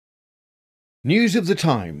News of the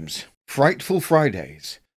Times, Frightful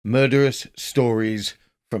Fridays, Murderous Stories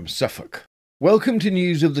from Suffolk. Welcome to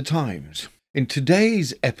News of the Times. In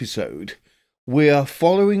today's episode, we are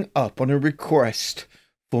following up on a request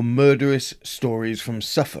for murderous stories from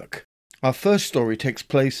Suffolk. Our first story takes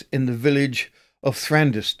place in the village of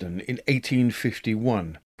Thrandeston in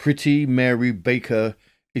 1851. Pretty Mary Baker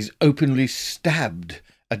is openly stabbed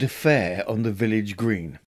at a fair on the village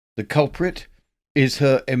green. The culprit is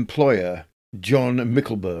her employer, John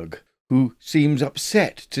Mickleburgh, who seems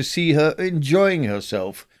upset to see her enjoying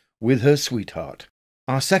herself with her sweetheart.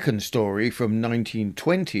 Our second story from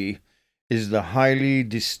 1920 is the highly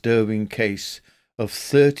disturbing case of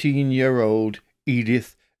 13-year-old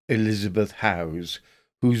Edith Elizabeth Howes,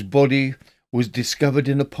 whose body was discovered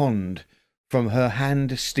in a pond from her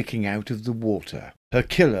hand sticking out of the water. Her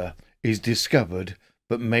killer is discovered,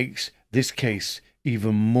 but makes this case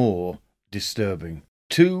even more disturbing.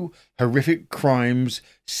 Two horrific crimes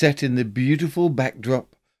set in the beautiful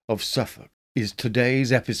backdrop of Suffolk is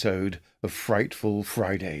today's episode of Frightful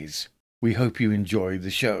Fridays. We hope you enjoy the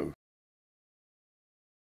show.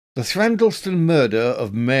 The Thrandeston murder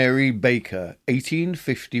of Mary Baker,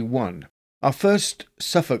 1851. Our first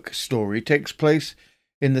Suffolk story takes place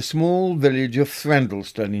in the small village of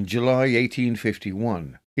Thrandeston in July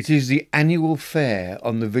 1851. It is the annual fair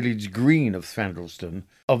on the village green of Thrandeston.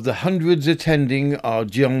 Of the hundreds attending are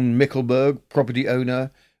John Mickleburgh, property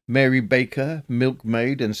owner, Mary Baker,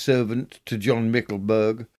 milkmaid and servant to John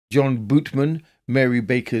Mickleburgh, John Bootman, Mary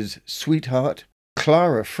Baker's sweetheart,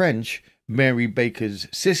 Clara French, Mary Baker's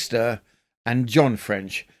sister, and John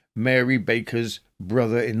French, Mary Baker's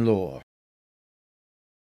brother-in-law.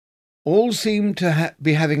 All seem to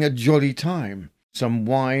be having a jolly time. Some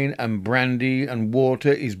wine and brandy and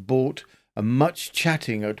water is bought, and much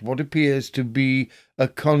chatting at what appears to be a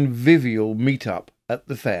convivial meet-up at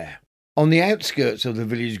the fair. On the outskirts of the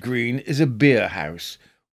village green is a beer house,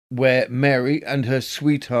 where Mary and her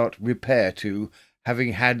sweetheart repair to,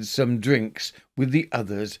 having had some drinks with the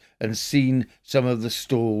others and seen some of the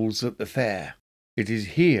stalls at the fair. It is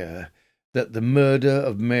here that the murder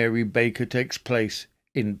of Mary Baker takes place,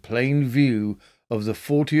 in plain view of the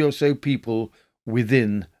 40 or so people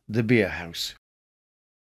within the beer house.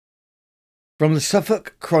 From the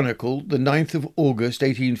Suffolk Chronicle, the 9th of August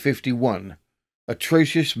 1851,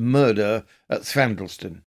 atrocious murder at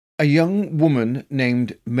Thrandeston. A young woman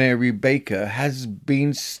named Mary Baker has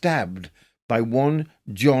been stabbed by one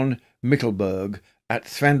John Mickleburgh at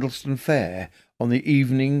Thrandeston Fair on the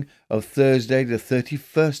evening of Thursday the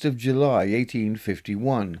 31st of July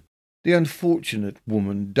 1851. The unfortunate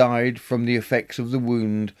woman died from the effects of the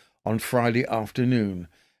wound on Friday afternoon,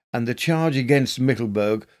 and the charge against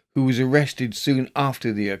Mickleburgh, who was arrested soon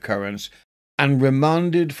after the occurrence and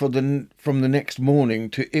remanded from the next morning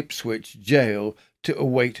to Ipswich jail to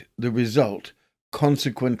await the result,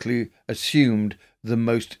 consequently assumed the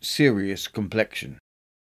most serious complexion.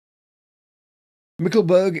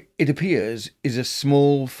 Mickleburgh, it appears, is a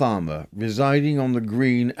small farmer residing on the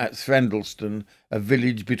green at Thrandeston, a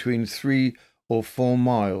village between 3 or 4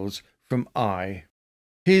 miles from Eye.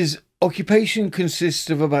 His occupation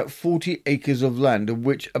consists of about 40 acres of land, of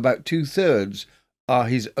which about 2/3 are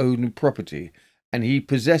his own property, and he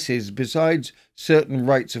possesses, besides certain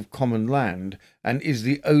rights of common land, and is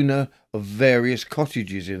the owner of various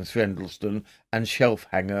cottages in Thrandeston and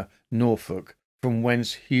Shelfhanger, Norfolk, from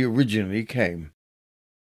whence he originally came.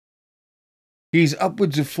 He is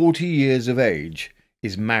upwards of 40 years of age,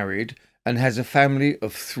 is married, and has a family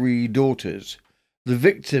of 3 daughters. The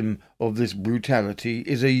victim of this brutality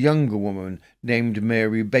is a younger woman named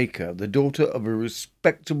Mary Baker, the daughter of a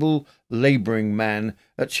respectable labouring man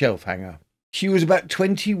at Shelfhanger. She was about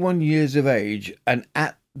 21 years of age, and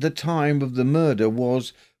at the time of the murder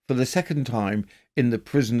was, for the second time, in the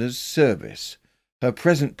prisoner's service, her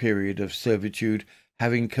present period of servitude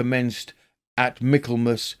having commenced at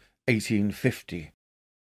Michaelmas 1850.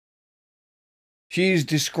 She is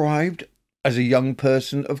described as a young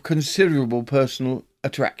person of considerable personal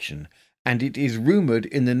attraction, and it is rumoured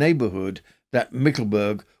in the neighbourhood that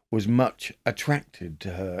Mickleburgh was much attracted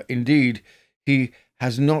to her. Indeed, he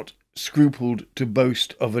has not scrupled to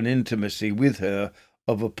boast of an intimacy with her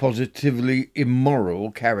of a positively immoral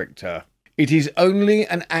character. It is only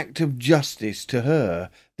an act of justice to her,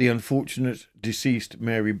 the unfortunate deceased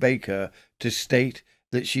Mary Baker, to state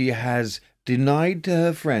that she has denied to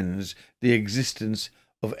her friends the existence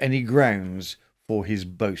of any grounds for his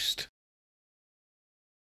boast.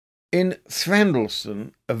 In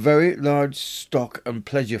Thrandeston, a very large stock and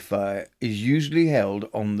pleasure fair is usually held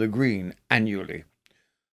on the green annually.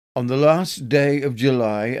 On the last day of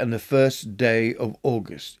July and the first day of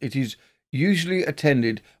August, it is usually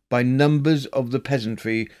attended by numbers of the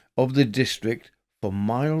peasantry of the district for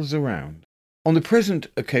miles around. On the present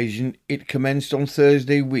occasion it commenced on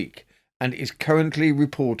Thursday week, and is currently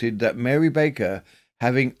reported that Mary Baker,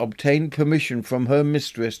 having obtained permission from her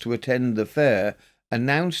mistress to attend the fair,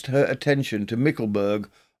 announced her intention to Mickleburgh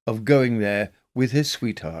of going there with his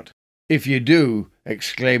sweetheart. "If you do,"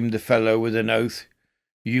 exclaimed the fellow with an oath,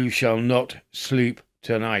 "you shall not sleep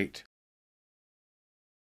tonight."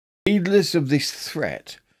 Heedless of this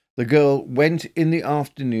threat, the girl went in the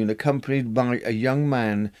afternoon accompanied by a young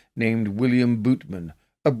man named William Bootman,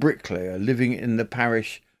 a bricklayer living in the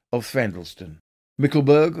parish of Threndleston.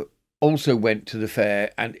 Mickleburgh also went to the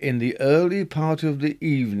fair, and in the early part of the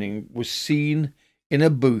evening was seen in a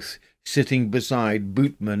booth sitting beside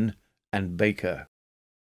Bootman and Baker.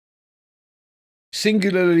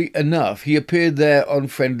 Singularly enough, he appeared there on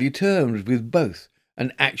friendly terms with both,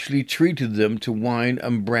 and actually treated them to wine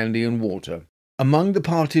and brandy and water. Among the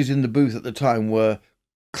parties in the booth at the time were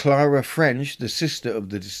Clara French, the sister of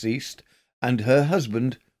the deceased, and her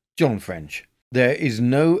husband, John French. There is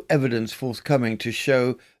no evidence forthcoming to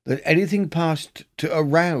show that anything passed to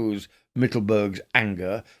arouse Mickleburgh's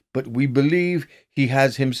anger, but we believe he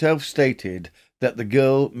has himself stated that the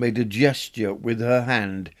girl made a gesture with her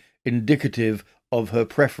hand indicative of her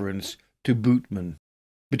preference to Bootman.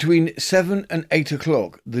 Between 7 and 8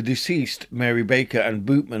 o'clock, the deceased, Mary Baker, and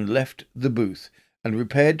Bootman left the booth and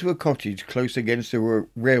repaired to a cottage close against a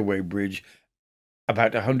railway bridge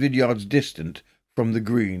about 100 yards distant from the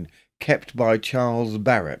green, kept by Charles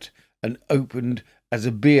Barrett, and opened as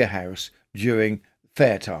a beer-house during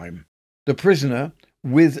fair time. The prisoner,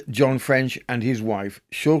 with John French and his wife,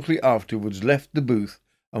 shortly afterwards left the booth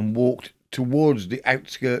and walked towards the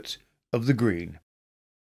outskirts of the green.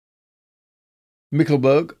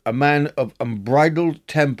 Mickleburgh, a man of unbridled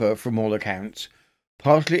temper from all accounts,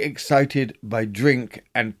 partly excited by drink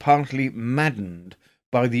and partly maddened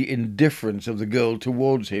by the indifference of the girl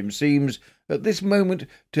towards him, seems at this moment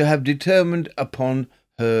to have determined upon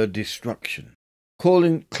her destruction.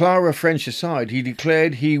 Calling Clara French aside, he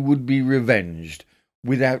declared he would be revenged,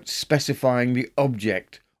 without specifying the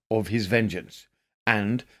object of his vengeance,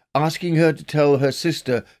 and asking her to tell her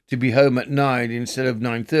sister to be home at 9 instead of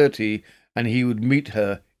 9:30, and he would meet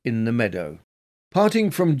her in the meadow. Parting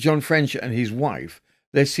from John French and his wife,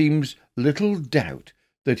 there seems little doubt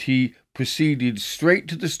that he proceeded straight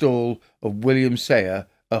to the stall of William Sayer,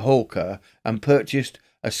 a hawker, and purchased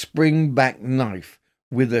a spring-back knife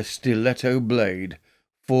with a stiletto blade,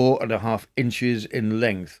 4½ inches in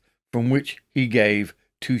length, from which he gave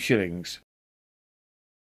 2 shillings.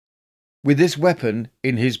 With this weapon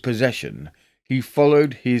in his possession, he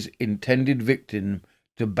followed his intended victim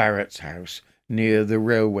to Barrett's house near the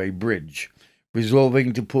railway bridge,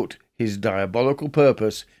 resolving to put his diabolical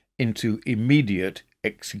purpose into immediate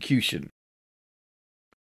execution.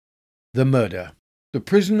 The murder. The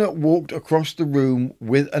prisoner walked across the room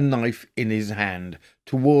with a knife in his hand,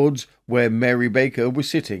 towards where Mary Baker was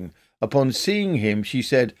sitting. Upon seeing him, she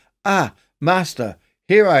said, "Ah, master,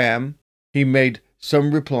 here I am." He made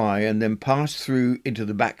some reply, and then passed through into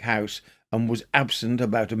the back house, and was absent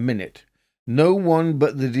about a minute. No one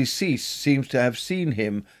but the deceased seems to have seen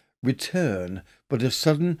him return, but a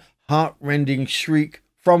sudden heart-rending shriek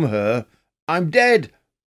from her, "I'm dead!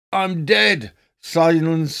 I'm dead!"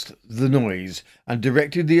 silenced the noise, and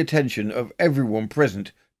directed the attention of everyone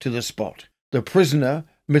present to the spot. The prisoner,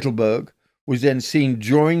 Mickleburgh, was then seen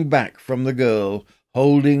drawing back from the girl,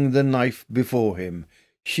 holding the knife before him.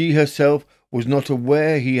 She herself was not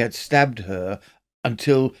aware he had stabbed her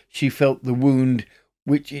until she felt the wound,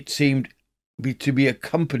 which it seemed to be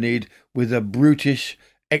accompanied with a brutish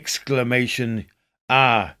exclamation,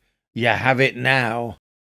 "Ah, you have it now!"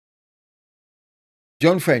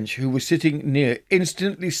 John French, who was sitting near,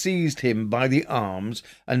 instantly seized him by the arms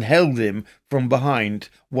and held him from behind,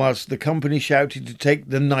 whilst the company shouted to take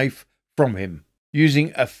the knife from him.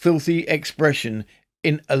 Using a filthy expression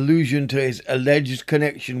in allusion to his alleged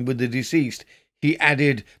connection with the deceased, he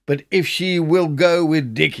added, "But if she will go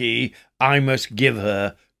with Dickie, I must give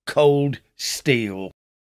her cold steel."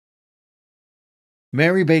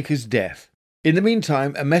 Mary Baker's death. In the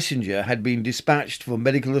meantime, a messenger had been dispatched for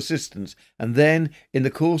medical assistance, and then, in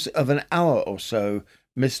the course of an hour or so,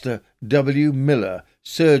 Mr. W. Miller,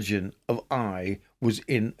 surgeon of Eye, was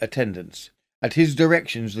in attendance. At his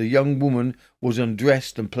directions, the young woman was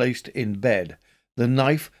undressed and placed in bed. The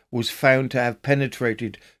knife was found to have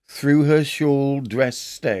penetrated through her shawl dress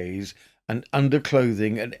stays and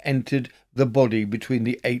underclothing, and entered the body between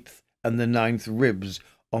the 8th and the 9th ribs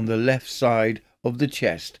on the left side of the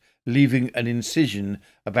chest, leaving an incision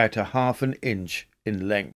about 1/2 inch in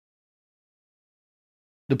length.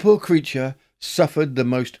 The poor creature suffered the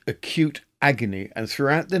most acute agony, and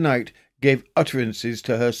throughout the night gave utterances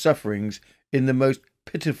to her sufferings in the most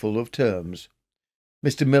pitiful of terms.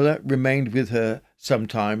 Mr. Miller remained with her some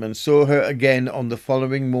time, and saw her again on the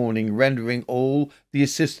following morning, rendering all the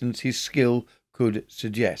assistance his skill could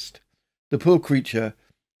suggest. The poor creature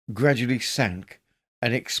gradually sank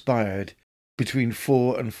and expired between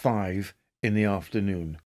 4 and 5 in the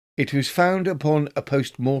afternoon. It was found upon a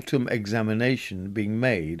post-mortem examination being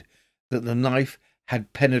made that the knife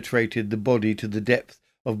had penetrated the body to the depth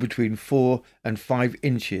of between 4 and 5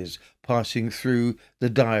 inches, passing through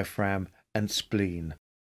the diaphragm and spleen.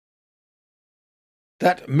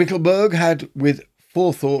 That Mickleburgh had with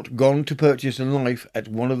forethought gone to purchase a knife at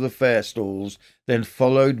one of the fair stalls, then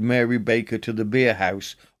followed Mary Baker to the beer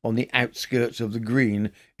house on the outskirts of the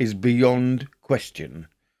green, is beyond question.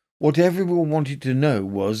 What everyone wanted to know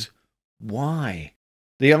was, why?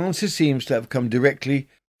 The answer seems to have come directly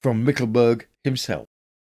from Mickleburgh himself.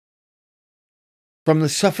 From the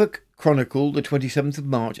Suffolk Chronicle, the 27th of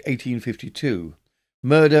March, 1852.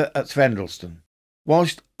 Murder at Thrandleston.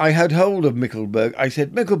 Whilst I had hold of Mickleburgh, I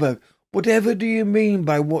said, "Mickleburgh, whatever do you mean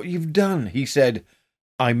by what you've done?" He said,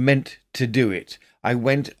 "I meant to do it. I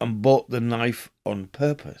went and bought the knife on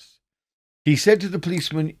purpose." He said to the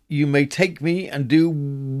policeman, "You may take me and do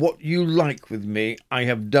what you like with me. I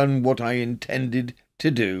have done what I intended to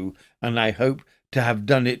do, and I hope to have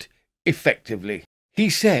done it effectively." He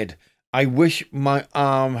said, "I wish my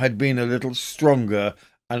arm had been a little stronger,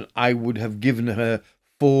 and I would have given her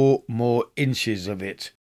 4 more inches of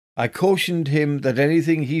it." I cautioned him that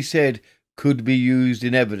anything he said could be used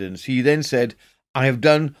in evidence. He then said, "I have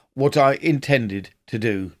done what I intended to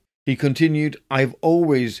do." He continued, "I have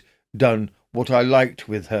always done what I liked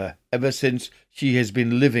with her, ever since she has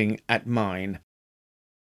been living at mine."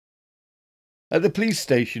 At the police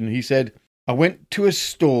station, he said, "I went to a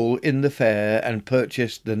stall in the fair and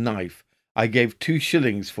purchased the knife. I gave 2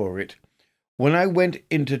 shillings for it. When I went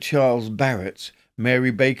into Charles Barrett's,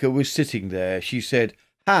 Mary Baker was sitting there. She said,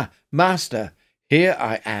 'Ha, master, here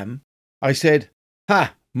I am.' I said,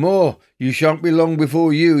 'Ha, more, you shan't be long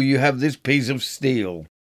before you have this piece of steel.'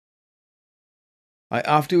 I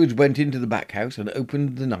afterwards went into the back house and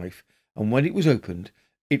opened the knife, and when it was opened,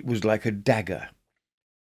 it was like a dagger.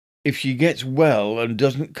 If she gets well and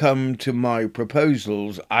doesn't come to my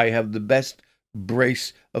proposals, I have the best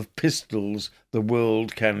brace of pistols the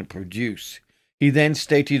world can produce." He then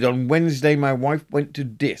stated, "On Wednesday my wife went to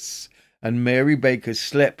Dis, and Mary Baker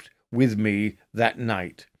slept with me that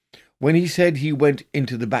night." When he said he went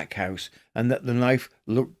into the back house and that the knife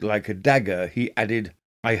looked like a dagger, he added,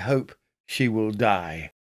 "I hope she will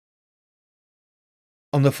die."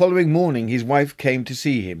 On the following morning his wife came to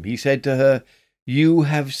see him. He said to her, "You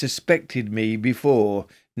have suspected me before.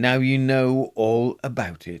 Now you know all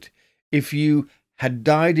about it. If you had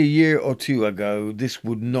died a year or 2 ago, this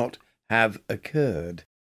would not have occurred."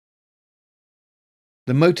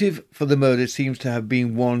 The motive for the murder seems to have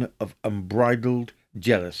been one of unbridled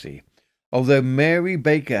jealousy, although Mary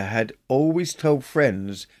Baker had always told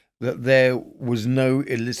friends that there was no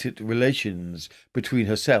illicit relations between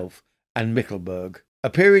herself and Mickleburgh.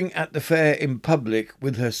 Appearing at the fair in public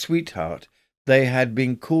with her sweetheart, they had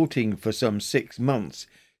been courting for some 6 months,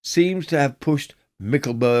 seems to have pushed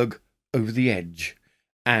Mickleburgh over the edge,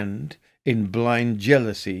 and, in blind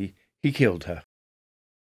jealousy, he killed her.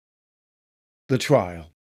 The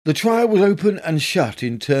trial. The trial was open and shut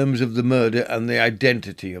in terms of the murder and the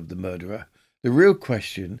identity of the murderer. The real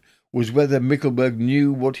question was whether Mickleburgh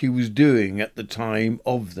knew what he was doing at the time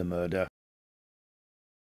of the murder.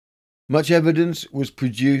 Much evidence was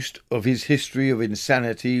produced of his history of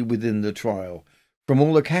insanity within the trial. From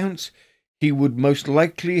all accounts, he would most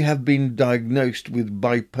likely have been diagnosed with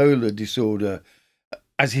bipolar disorder,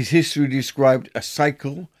 as his history described a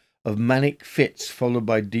cycle of manic fits followed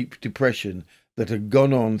by deep depression that had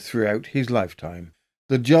gone on throughout his lifetime.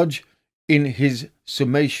 The judge, in his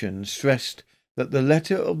summation, stressed that the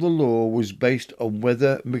letter of the law was based on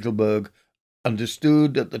whether Mickleburgh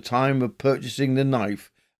understood at the time of purchasing the knife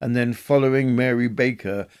and then following Mary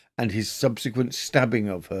Baker and his subsequent stabbing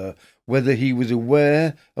of her, whether he was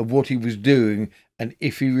aware of what he was doing and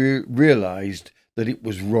if he realised that it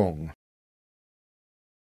was wrong.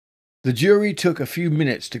 The jury took a few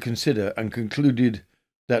minutes to consider and concluded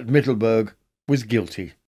that Mickleburgh was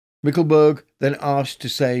guilty. Mickleburgh then asked to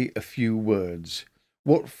say a few words.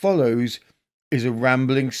 What follows is a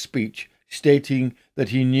rambling speech stating that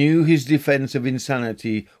he knew his defence of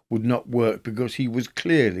insanity would not work because he was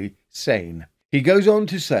clearly sane. He goes on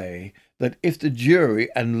to say that if the jury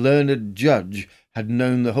and learned judge had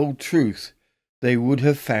known the whole truth, they would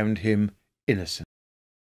have found him innocent.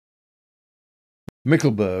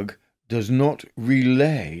 Mickleburgh does not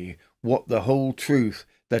relay what the whole truth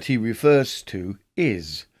that he refers to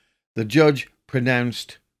is. The judge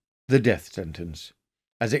pronounced the death sentence.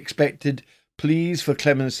 As expected, pleas for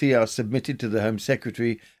clemency are submitted to the Home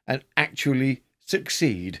Secretary and actually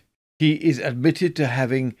succeed. He is admitted to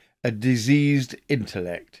having a diseased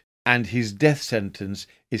intellect, and his death sentence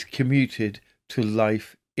is commuted to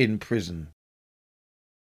life in prison.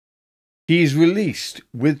 He is released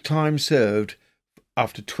with time served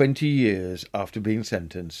after 20 years after being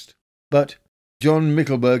sentenced. But John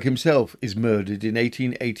Mickleburgh himself is murdered in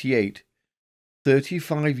 1888,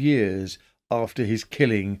 35 years after his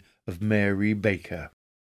killing of Mary Baker.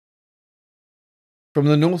 From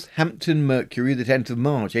the Northampton Mercury, the 10th of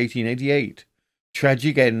March 1888,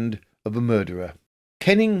 tragic end of a murderer.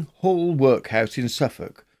 Kenning Hall Workhouse in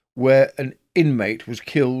Suffolk, where an inmate was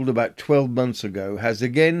killed about 12 months ago, has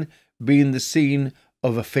again been the scene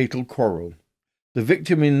of a fatal quarrel. The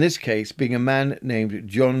victim in this case being a man named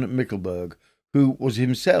John Mickleburgh, who was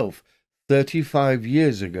himself 35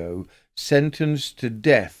 years ago sentenced to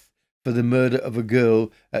death for the murder of a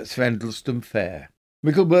girl at Thrandleston Fair.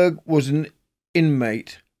 Mickleburgh was an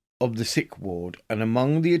inmate of the sick ward, and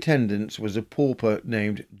among the attendants was a pauper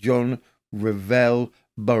named John Revell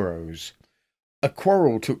Burrows. A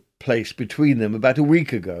quarrel took place between them about a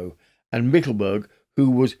week ago, and Mickleburgh, who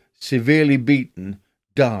was severely beaten,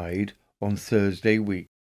 died on Thursday week.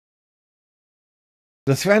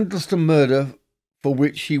 The Thrandleston murder, for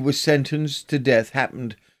which he was sentenced to death,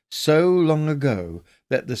 happened so long ago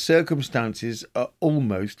that the circumstances are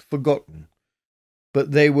almost forgotten,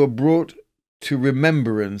 but they were brought to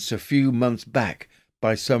remembrance a few months back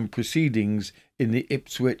by some proceedings in the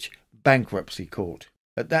Ipswich Bankruptcy Court.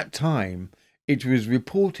 At that time, it was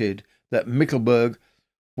reported that Mickleburgh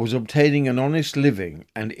was obtaining an honest living,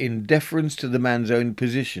 and in deference to the man's own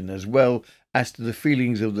position as well as to the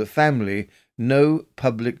feelings of the family, no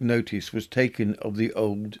public notice was taken of the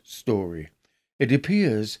old story. It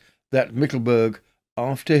appears that Mickleburgh,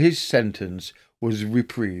 after his sentence, was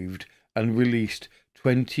reprieved and released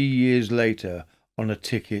 20 years later on a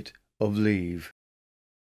ticket of leave.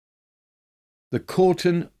 The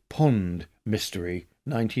Corton Pond Mystery,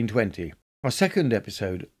 1920. Our second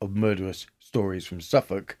episode of Murderous Stories from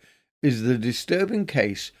Suffolk is the disturbing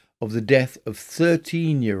case of the death of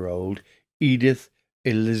 13-year-old Edith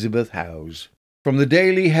Elizabeth Howes. From the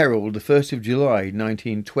Daily Herald, the 1st of July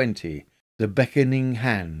 1920, The Beckoning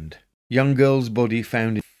Hand. Young girl's body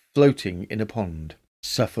found floating in a pond.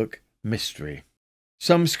 Suffolk mystery.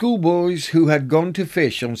 Some schoolboys who had gone to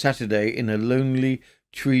fish on Saturday in a lonely,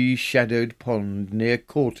 tree-shadowed pond near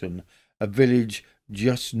Corton, a village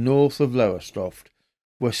just north of Lowestoft,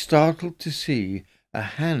 were startled to see a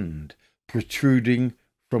hand protruding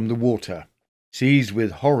from the water. Seized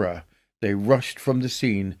with horror, they rushed from the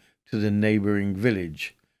scene to the neighbouring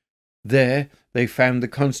village. There they found the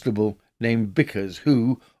constable named Bickers,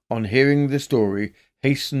 who, on hearing the story,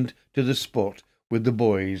 hastened to the spot with the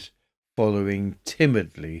boys following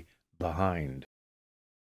timidly behind.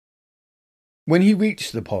 When he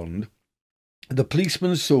reached the pond, the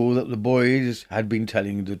policeman saw that the boys had been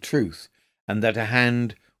telling the truth, and that a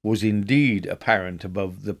hand was indeed apparent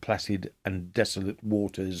above the placid and desolate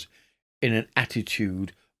waters in an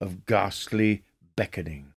attitude of ghastly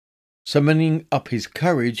beckoning. Summoning up his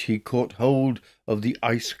courage, he caught hold of the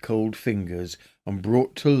ice-cold fingers and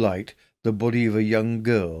brought to light the body of a young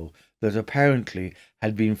girl that apparently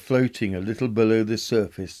had been floating a little below the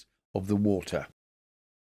surface of the water.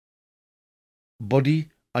 Body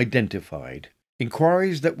identified.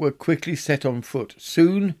 Inquiries that were quickly set on foot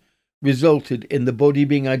soon resulted in the body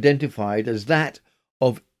being identified as that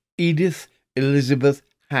of Edith Elizabeth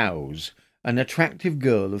Howes, an attractive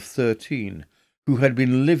girl of 13, who had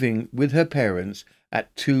been living with her parents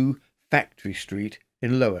at 2 Factory Street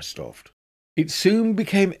in Lowestoft. It soon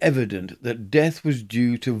became evident that death was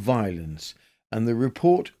due to violence, and the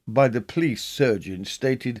report by the police surgeon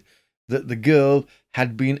stated that the girl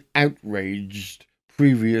had been outraged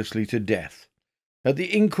previously to death. At the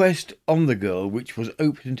inquest on the girl, which was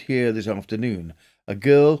opened here this afternoon, a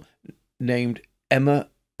girl named Emma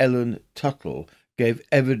Ellen Tuttle gave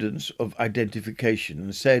evidence of identification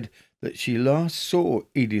and said that she last saw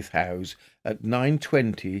Edith Howes at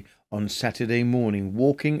 9:20 on Saturday morning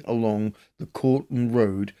walking along the Corton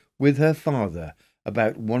Road with her father,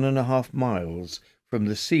 about 1.5 miles from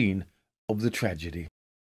the scene of the tragedy.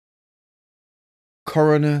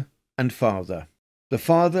 Coroner and father. The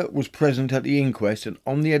father was present at the inquest, and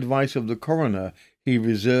on the advice of the coroner he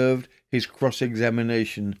reserved his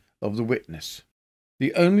cross-examination of the witness.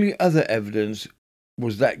 The only other evidence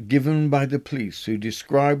was that given by the police, who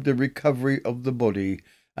described the recovery of the body,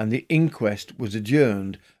 and the inquest was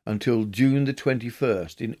adjourned until June the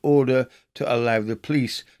 21st in order to allow the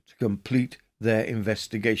police to complete their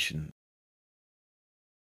investigation.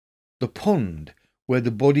 The pond where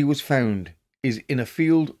the body was found is in a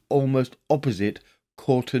field almost opposite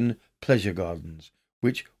Corton Pleasure Gardens,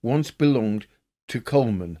 which once belonged to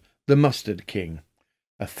Coleman, the Mustard King,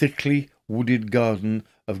 a thickly wooded garden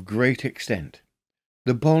of great extent.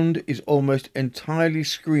 The pond is almost entirely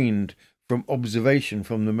screened from observation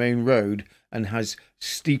from the main road and has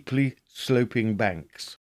steeply sloping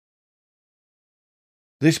banks.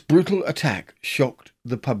 This brutal attack shocked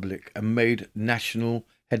the public and made national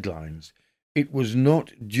headlines. It was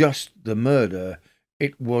not just the murder,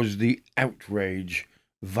 it was the outrage,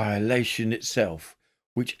 violation itself,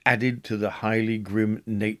 which added to the highly grim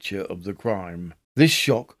nature of the crime. This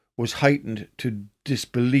shock was heightened to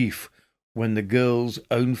disbelief when the girl's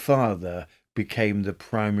own father became the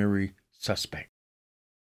primary suspect.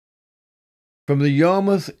 From the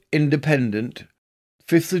Yarmouth Independent,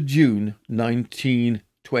 5th of June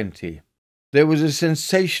 1920. There was a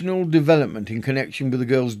sensational development in connection with the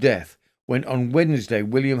girl's death when on Wednesday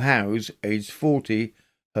William Howes, aged 40,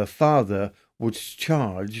 her father, was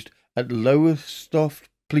charged at Lowestoft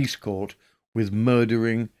Police Court with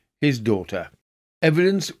murdering his daughter.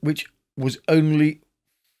 Evidence which was only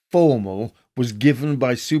formal was given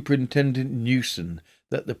by Superintendent Newson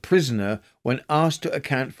that the prisoner, when asked to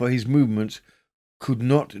account for his movements, could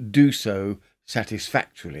not do so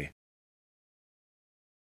satisfactorily.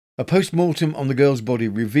 A post-mortem on the girl's body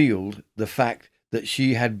revealed the fact that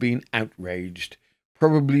she had been outraged,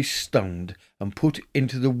 probably stunned, and put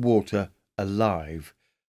into the water alive,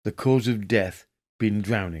 the cause of death being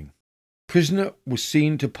drowning. Prisoner was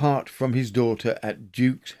seen to part from his daughter at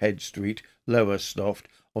Duke's Head Street, Lowestoft,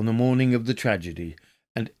 on the morning of the tragedy,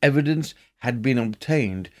 and evidence had been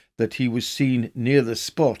obtained that he was seen near the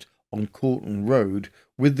spot on Corton Road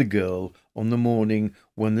with the girl on the morning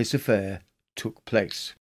when this affair took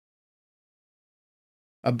place.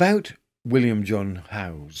 About William John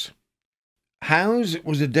Howes. Howes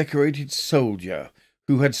was a decorated soldier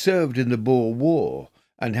who had served in the Boer War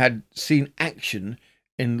and had seen action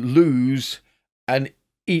in Lewes and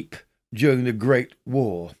Ypres during the Great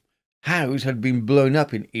War. Howes had been blown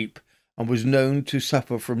up in Ypres and was known to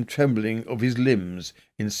suffer from trembling of his limbs,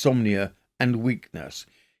 insomnia and weakness.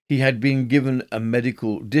 He had been given a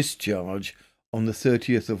medical discharge on the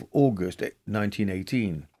 30th of August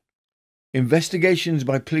 1918. Investigations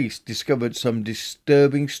by police discovered some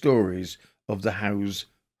disturbing stories of the Howes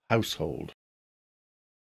household.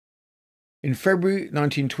 In February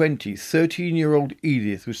 1920, 13-year-old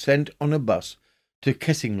Edith was sent on a bus to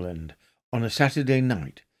Kessingland on a Saturday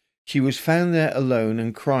night. She was found there alone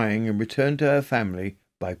and crying and returned to her family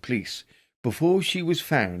by police. Before she was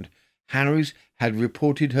found, Howes had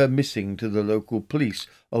reported her missing to the local police,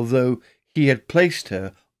 although he had placed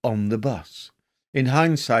her on the bus. In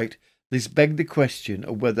hindsight, this begged the question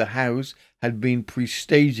of whether Howes had been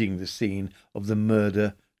pre-staging the scene of the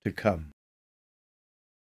murder to come.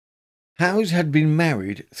 Howes had been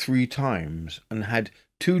married 3 times and had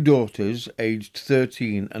 2 daughters aged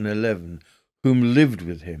 13 and 11 whom lived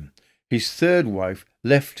with him. His 3rd wife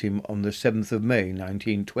left him on the 7th of May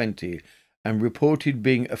 1920 and reported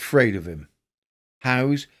being afraid of him.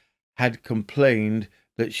 Howes had complained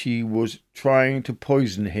that she was trying to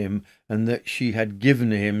poison him and that she had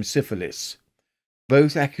given him syphilis.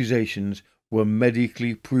 Both accusations were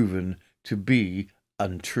medically proven to be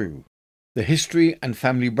untrue. The history and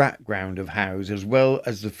family background of Howes, as well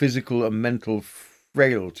as the physical and mental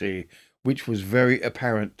frailty, which was very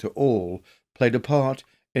apparent to all, played a part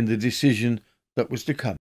in the decision that was to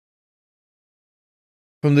come.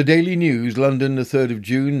 From the Daily News, London, the 3rd of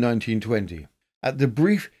June 1920. At the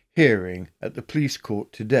brief hearing at the police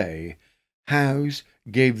court today, Howes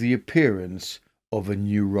gave the appearance of a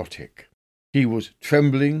neurotic. He was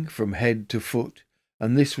trembling from head to foot,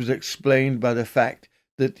 and this was explained by the fact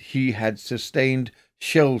that he had sustained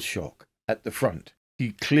shell shock at the front.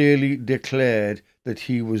 He clearly declared that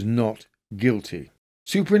he was not guilty.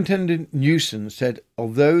 Superintendent Newson said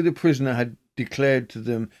although the prisoner had declared to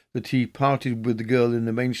them that he parted with the girl in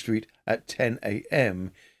the main street at 10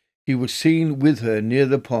 a.m., he was seen with her near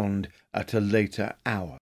the pond at a later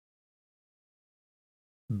hour.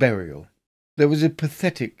 Burial. There was a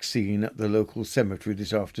pathetic scene at the local cemetery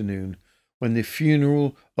this afternoon when the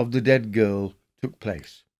funeral of the dead girl took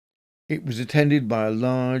place. It was attended by a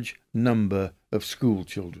large number of school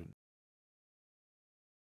children.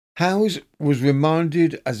 Howes was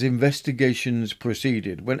remanded as investigations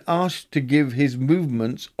proceeded. When asked to give his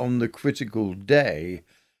movements on the critical day,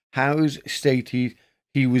 Howes stated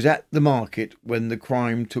he was at the market when the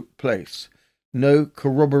crime took place. No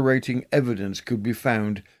corroborating evidence could be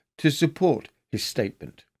found to support his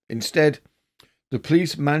statement. Instead, the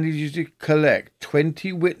police managed to collect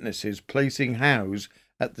 20 witnesses, placing Howes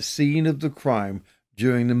at the scene of the crime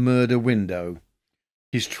during the murder window.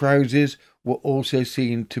 His trousers were also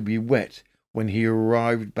seen to be wet when he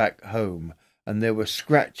arrived back home, and there were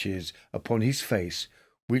scratches upon his face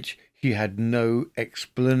which he had no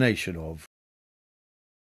explanation of.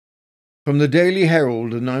 From the Daily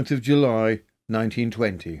Herald, the 9th of July,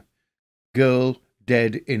 1920. Girl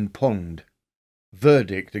dead in pond.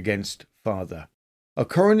 Verdict against father. A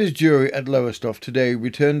coroner's jury at Lowestoft today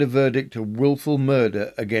returned a verdict of wilful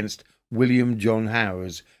murder against William John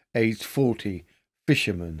Howes, aged 40,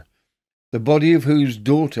 fisherman, the body of whose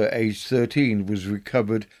daughter, aged 13, was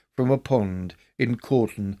recovered from a pond in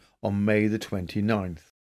Corton on May the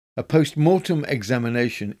 29th. A post-mortem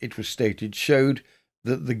examination, it was stated, showed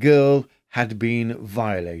that the girl had been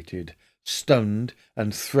violated, stunned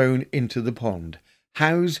and thrown into the pond.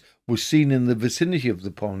 Howes was seen in the vicinity of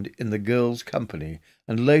the pond in the girl's company,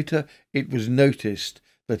 and later it was noticed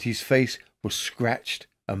that his face was scratched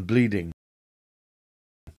and bleeding.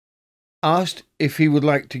 Asked if he would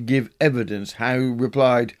like to give evidence, Howe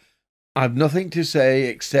replied, "I've nothing to say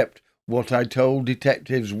except what I told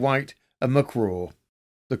Detectives White and McCraw."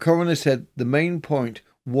 The coroner said the main point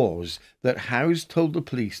was that Howes told the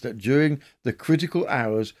police that during the critical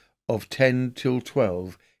hours of 10 till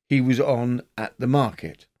 12 he was on at the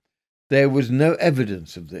market. There was no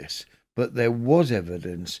evidence of this, but there was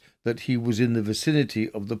evidence that he was in the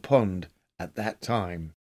vicinity of the pond at that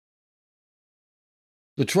time.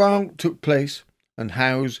 The trial took place and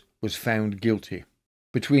Howes was found guilty.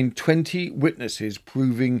 Between 20 witnesses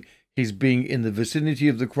proving his being in the vicinity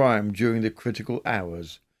of the crime during the critical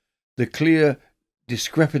hours, the clear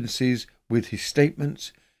discrepancies with his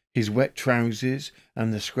statements, his wet trousers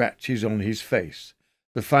and the scratches on his face,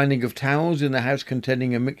 the finding of towels in the house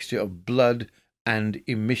containing a mixture of blood and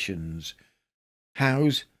emissions,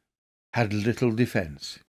 Howes had little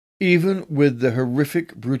defence. Even with the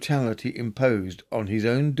horrific brutality imposed on his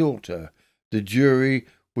own daughter, the jury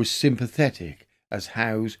was sympathetic, as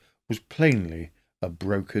Howes was plainly a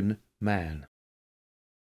broken man.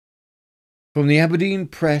 From the Aberdeen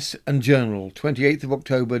Press and Journal, 28th of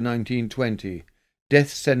October 1920,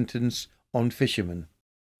 death sentence on fisherman.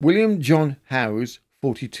 William John Howes,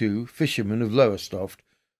 42, fisherman of Lowestoft,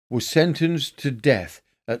 was sentenced to death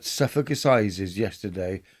at Suffolk Assizes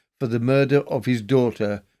yesterday for the murder of his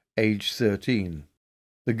daughter, aged 13.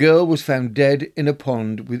 The girl was found dead in a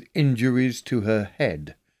pond with injuries to her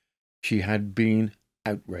head. She had been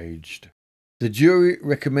outraged. The jury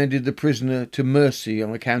recommended the prisoner to mercy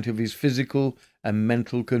on account of his physical and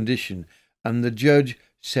mental condition, and the judge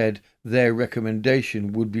said their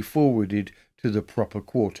recommendation would be forwarded to the proper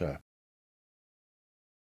quarter.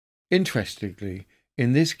 Interestingly,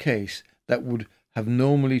 in this case that would have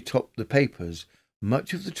normally topped the papers,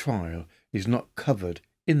 much of the trial is not covered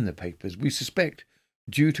in the papers. We suspect,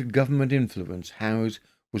 due to government influence, Howes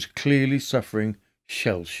was clearly suffering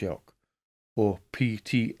shell shock, or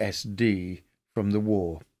PTSD, from the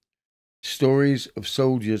war. Stories of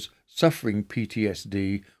soldiers suffering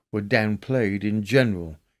PTSD were downplayed in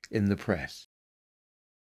general in the press.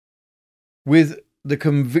 With the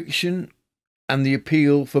conviction and the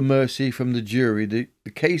appeal for mercy from the jury, the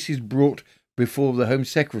case is brought before the Home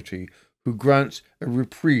Secretary, who grants a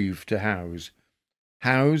reprieve to Howes.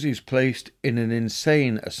 Howes is placed in an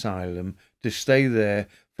insane asylum to stay there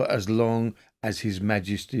for as long as His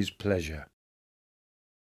Majesty's pleasure.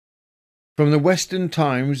 From the Western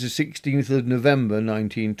Times, the 16th of November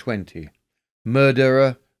 1920.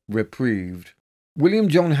 Murderer reprieved. William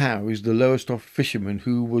John Howes, the Lowestoft fisherman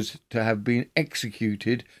who was to have been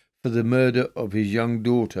executed for the murder of his young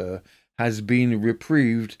daughter, has been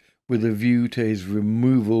reprieved with a view to his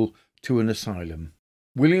removal to an asylum.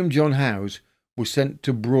 William John Howes was sent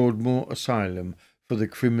to Broadmoor Asylum for the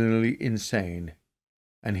criminally insane,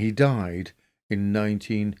 and he died in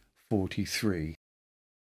 1943.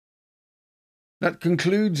 That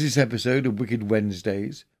concludes this episode of Wicked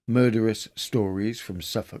Wednesdays, Murderous Stories from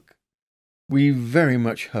Suffolk. We very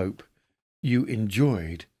much hope you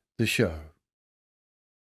enjoyed the show.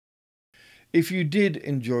 If you did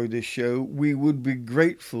enjoy this show, we would be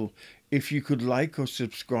grateful if you could like or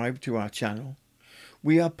subscribe to our channel.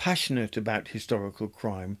 We are passionate about historical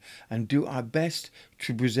crime and do our best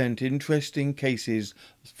to present interesting cases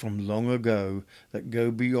from long ago that go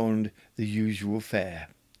beyond the usual fare.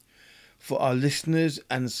 For our listeners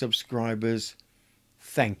and subscribers,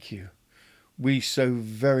 thank you. We so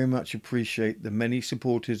very much appreciate the many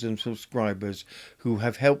supporters and subscribers who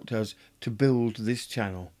have helped us to build this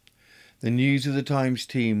channel. The News of the Times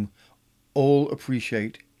team all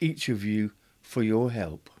appreciate each of you for your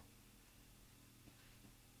help.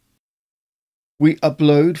 We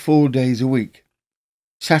upload 4 days a week.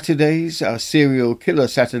 Saturdays are Serial Killer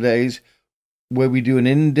Saturdays, where we do an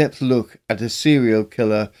in-depth look at a serial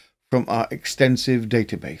killer from our extensive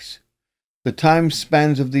database. The time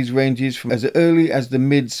spans of these ranges from as early as the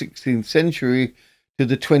mid-16th century to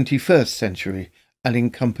the 21st century and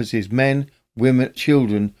encompasses men, women,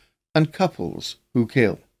 children and couples who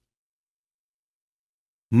kill.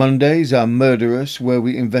 Mondays are Murderous, where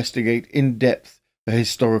we investigate in depth a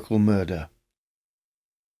historical murder.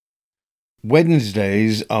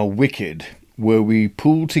 Wednesdays are Wicked, where we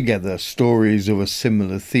pull together stories of a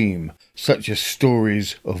similar theme, such as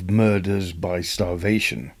stories of murders by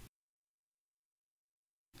starvation.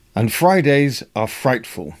 And Fridays are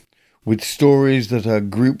Frightful, with stories that are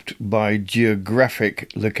grouped by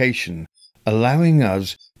geographic location, allowing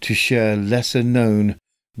us to share lesser-known,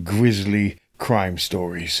 grisly crime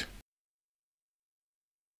stories.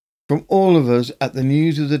 From all of us at the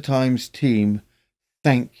News of the Times team,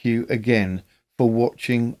 thank you again for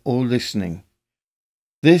watching or listening.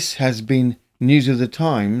 This has been News of the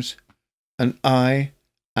Times, and I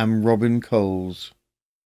am Robin Coles.